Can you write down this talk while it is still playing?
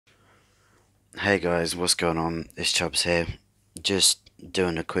Hey guys, what's going on? It's Chubbs here. Just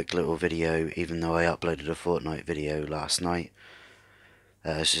doing a quick little video, even though I uploaded a Fortnite video last night.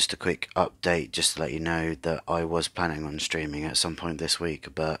 It's just a quick update just to let you know that I was planning on streaming at some point this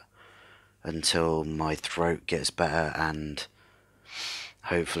week, but until my throat gets better and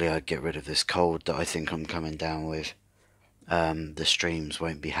hopefully I get rid of this cold that I think I'm coming down with, the streams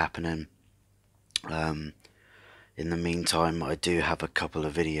won't be happening. In the meantime, I do have a couple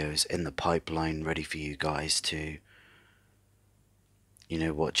of videos in the pipeline ready for you guys to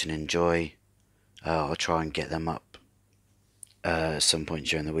watch and enjoy. I'll try and get them up at some point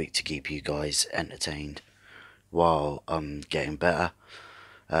during the week to keep you guys entertained while I'm getting better.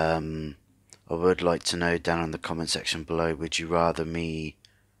 I would like to know down in the comment section below, would you rather me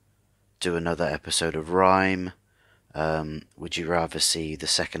do another episode of Rime? Would you rather see the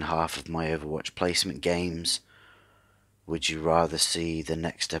second half of my Overwatch placement games? Would you rather see the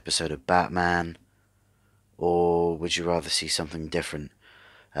next episode of Batman? Or would you rather see something different?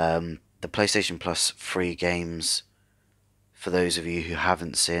 The PlayStation Plus free games, for those of you who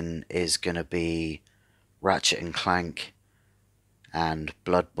haven't seen, is going to be Ratchet and Clank and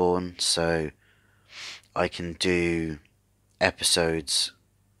Bloodborne, so I can do episodes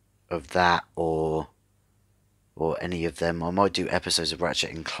of that or any of them. I might do episodes of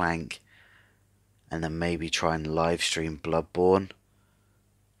Ratchet and Clank and then maybe try and live stream Bloodborne,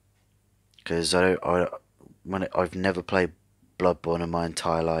 because I've never played Bloodborne in my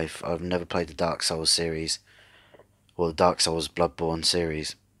entire life. I've never played the Dark Souls series or the Dark Souls Bloodborne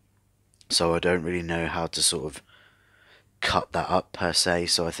series, so I don't really know how to sort of cut that up per se.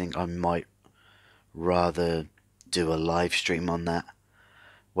 So I think I might rather do a live stream on that,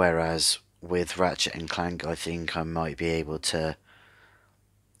 whereas with Ratchet and Clank I think I might be able to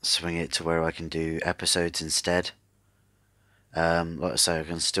swing it to where I can do episodes instead. Like I say, I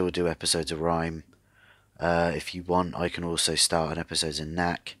can still do episodes of Rime. If you want, I can also start on episodes in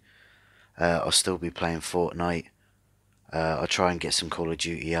Knack. I'll still be playing Fortnite. I'll try and get some Call of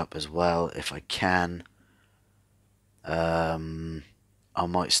Duty up as well if I can. I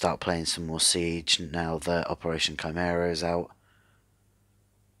might start playing some more Siege now that Operation Chimera is out,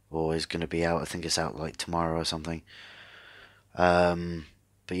 or is going to be out. I think it's out like tomorrow or something.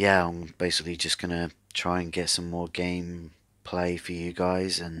 But yeah, I'm basically just going to try and get some more gameplay for you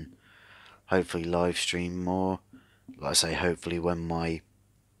guys and hopefully live stream more. Like I say, hopefully when my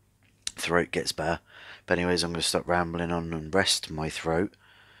throat gets better. But anyways, I'm going to stop rambling on and rest my throat,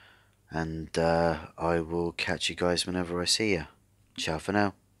 and I will catch you guys whenever I see you. Ciao for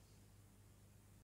now.